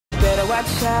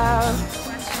watch out.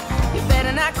 You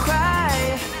better not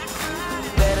cry,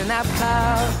 better not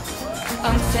pout.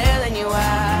 I'm telling you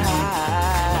why.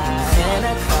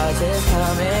 Santa Claus is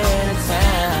coming to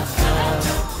town.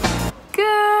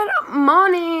 Good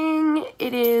morning.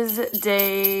 It is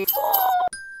day 4.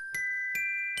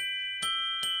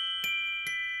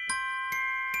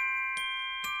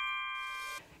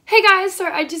 Hey guys, so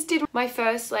I just did my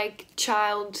first like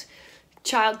child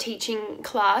teaching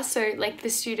class. So like the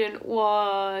student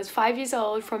was 5 years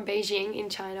old from Beijing in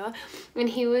China, and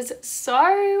he was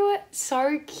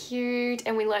so cute,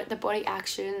 and we learnt the body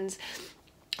actions.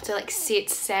 So like sit,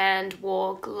 stand,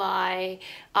 walk, lie,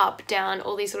 up, down,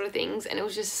 all these sort of things, and it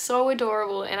was just so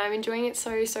adorable, and I'm enjoying it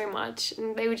so much,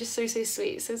 and they were just so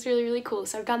sweet. So it's really cool.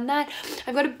 So I've done that.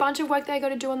 I've got a bunch of work that I got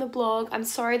to do on the blog. I'm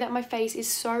sorry that my face is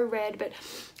so red, but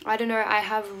I don't know, I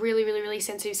have really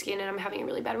sensitive skin and I'm having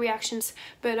really bad reactions.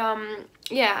 But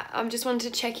yeah, I'm just wanted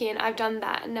to check in. I've done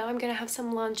that, and now I'm gonna have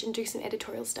some lunch and do some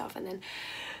editorial stuff, and then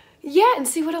yeah, and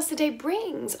see what else the day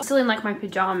brings. I'm still in like my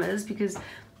pajamas because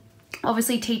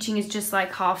obviously teaching is just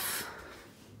like half,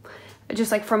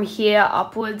 just like from here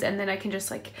upwards, and then I can just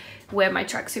like wear my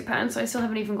tracksuit pants. So I still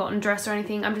haven't even gotten dressed or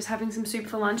anything. I'm just having some soup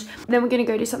for lunch. Then we're gonna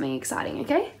go do something exciting,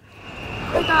 okay?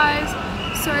 Hey guys,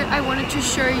 so I wanted to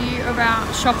show you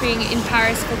around shopping in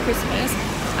Paris for Christmas.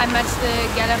 I'm at the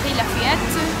Galerie Lafayette.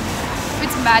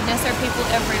 It's madness, there are people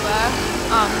everywhere.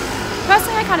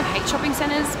 Personally, I kind of hate shopping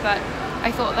centers, but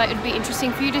I thought that it would be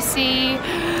interesting for you to see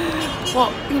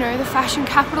what, you know, the fashion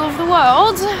capital of the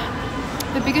world,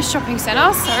 the biggest shopping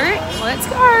center. So let's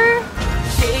go.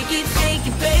 Shake it,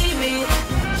 baby.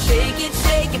 Shake it,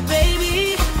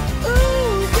 baby.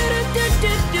 Ooh,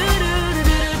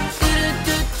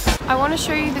 I want to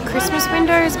show you the Christmas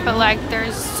windows, but like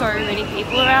there's so many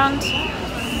people around.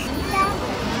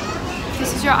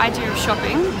 This is your idea of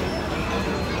shopping.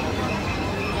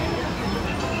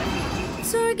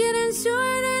 So we're getting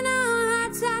shorter now,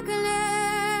 hot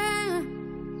chocolate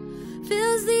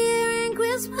fills the air and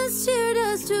Christmas cheer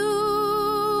does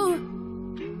too.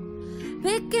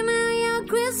 Picking out your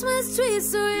Christmas tree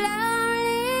so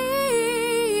loudly,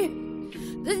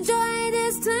 the joy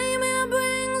this time it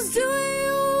brings to you.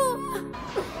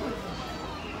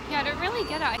 Yeah, I don't really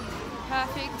get it.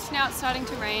 Perfect. Now it's starting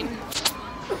to rain.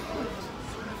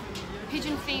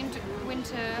 Pigeon themed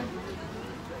winter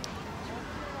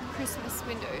Christmas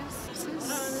windows. It's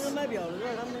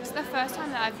the first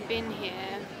time that I've been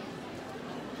here.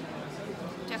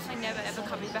 Definitely never ever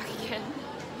coming back again.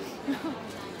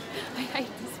 I hate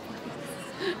this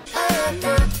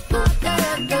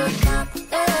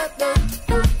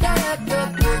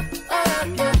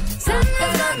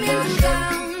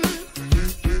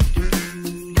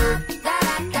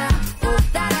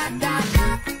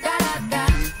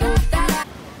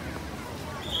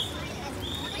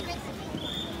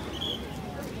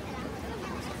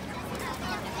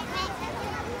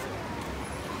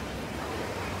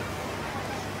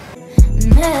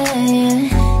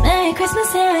Merry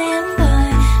Christmas, here I am, boy.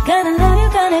 Gonna love you,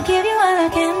 gonna give you all I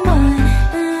can, boy.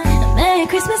 Merry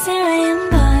Christmas, here I am,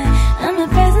 boy. I'm the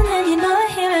present and you know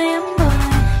it, here I am, boy.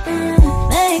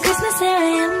 Merry Christmas, here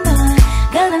I am, boy.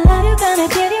 Gonna love you, gonna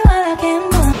give you all I can,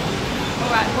 boy.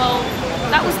 Alright, well,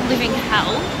 that was living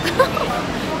hell.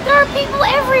 There are people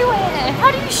everywhere.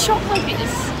 How do you shop like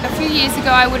this? A few years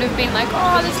ago I would have been like,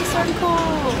 oh, this is so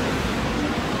cool,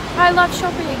 I love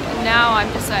shopping, and now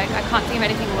I'm just like, I can't think of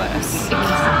anything worse. It's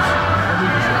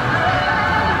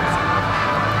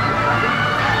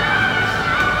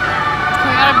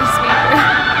coming out of the speaker.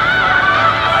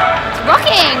 It's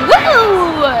rocking!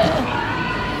 Woo!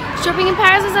 Shopping in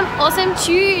Paris with some awesome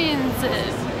tunes.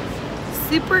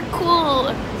 Super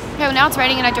cool. Okay, well now it's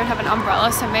raining and I don't have an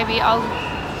umbrella, so maybe I'll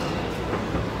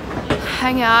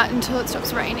hang out until it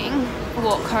stops raining.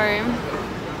 Walk home.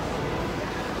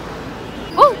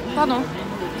 Oh, pardon.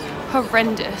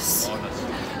 Horrendous.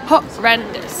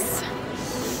 Horrendous.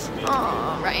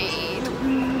 Oh, rain.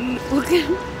 Look at...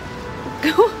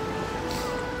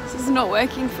 This is not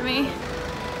working for me.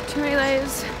 Too many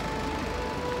layers.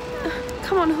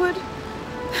 Come on, hood.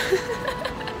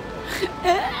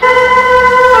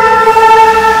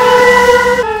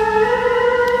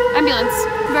 Ambulance.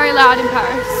 Very loud in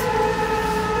Paris.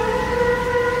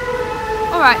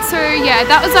 Alright, so yeah,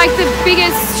 that was like the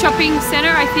biggest shopping center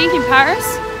I think in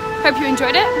Paris. Hope you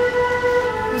enjoyed it.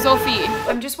 It was all for you.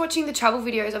 I'm just watching the travel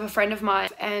videos of a friend of mine,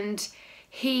 and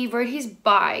he rode his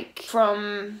bike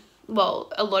from,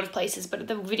 well, a lot of places, but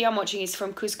the video I'm watching is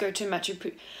from Cusco to Machu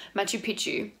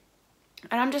Picchu.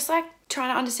 And I'm just like trying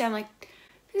to understand, like,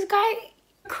 this guy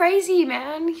crazy,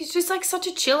 man. He's just like such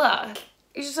a chiller.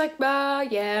 He's just like,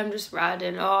 yeah, I'm just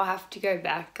riding. Oh, I have to go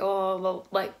back. Oh, well,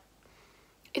 like,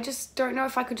 I just don't know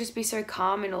if I could just be so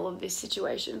calm in all of these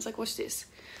situations. Like, watch this.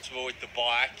 With the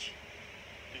bike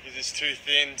because it's too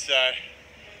thin, so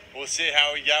we'll see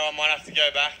how we go. I might have to go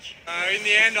back. In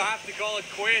the end, I have to call it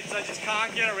quits. I just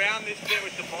can't get around this bit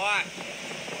with the bike.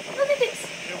 Look at this.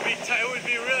 It would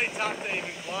be really tough to even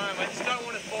climb. I just don't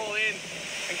want to fall in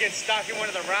and get stuck in one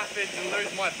of the rapids and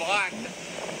lose my bike.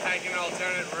 Taking an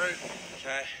alternate route.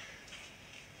 Okay.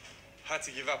 Had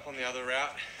to give up on the other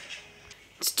route.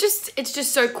 It's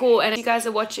just so cool. And if you guys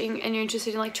are watching and you're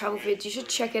interested in like travel vids, you should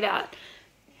check it out.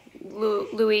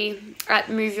 Louis at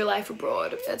Move Your Life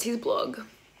Abroad. That's his blog. You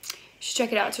should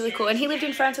check it out. It's really cool. And he lived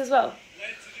in France as well.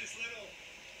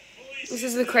 This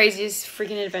is the craziest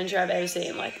freaking adventure I've ever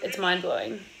seen. Like, it's mind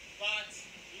blowing.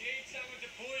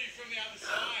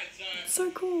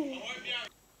 So cool.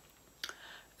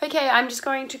 Okay, I'm just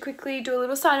going to quickly do a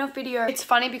little sign off video. It's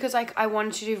funny because like I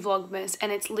wanted to do Vlogmas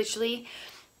and it's literally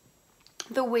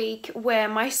the week where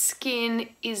my skin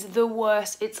is the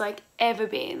worst it's like ever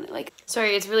been. Like,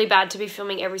 sorry, it's really bad to be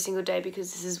filming every single day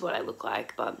because this is what I look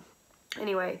like, but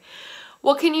anyway,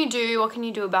 what can you do? What can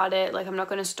you do about it? Like, I'm not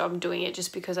going to stop doing it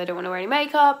just because I don't want to wear any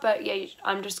makeup, but yeah,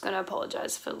 I'm just going to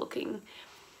apologize for looking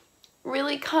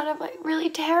really kind of like really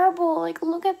terrible. Like,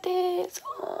 look at this.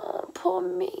 Oh, poor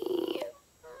me.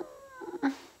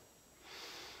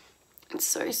 It's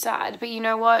so sad, but you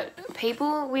know what?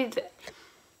 People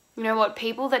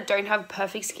that don't have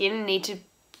perfect skin need to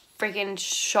freaking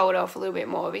show it off a little bit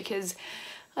more, because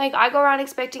like I go around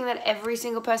expecting that every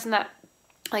single person that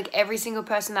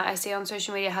I see on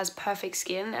social media has perfect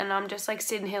skin, and I'm just like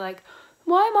sitting here like,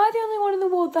 why am I the only one in the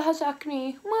world that has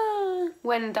acne?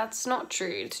 When that's not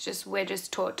true. It's just we're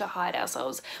just taught to hide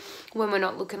ourselves when we're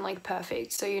not looking like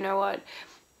perfect. So you know what?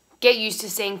 Get used to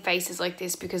seeing faces like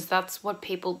this because that's what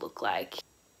people look like.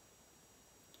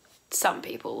 Some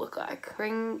people look like.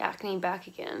 Bring acne back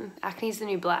again. Acne's the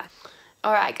new black.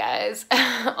 Alright guys,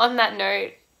 on that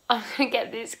note, I'm gonna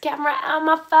get this camera out of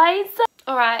my face.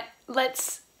 Alright,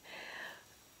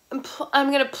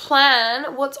 I'm gonna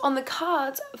plan what's on the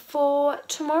cards for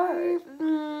tomorrow.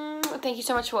 Thank you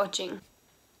so much for watching.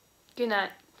 Good night.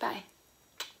 Bye.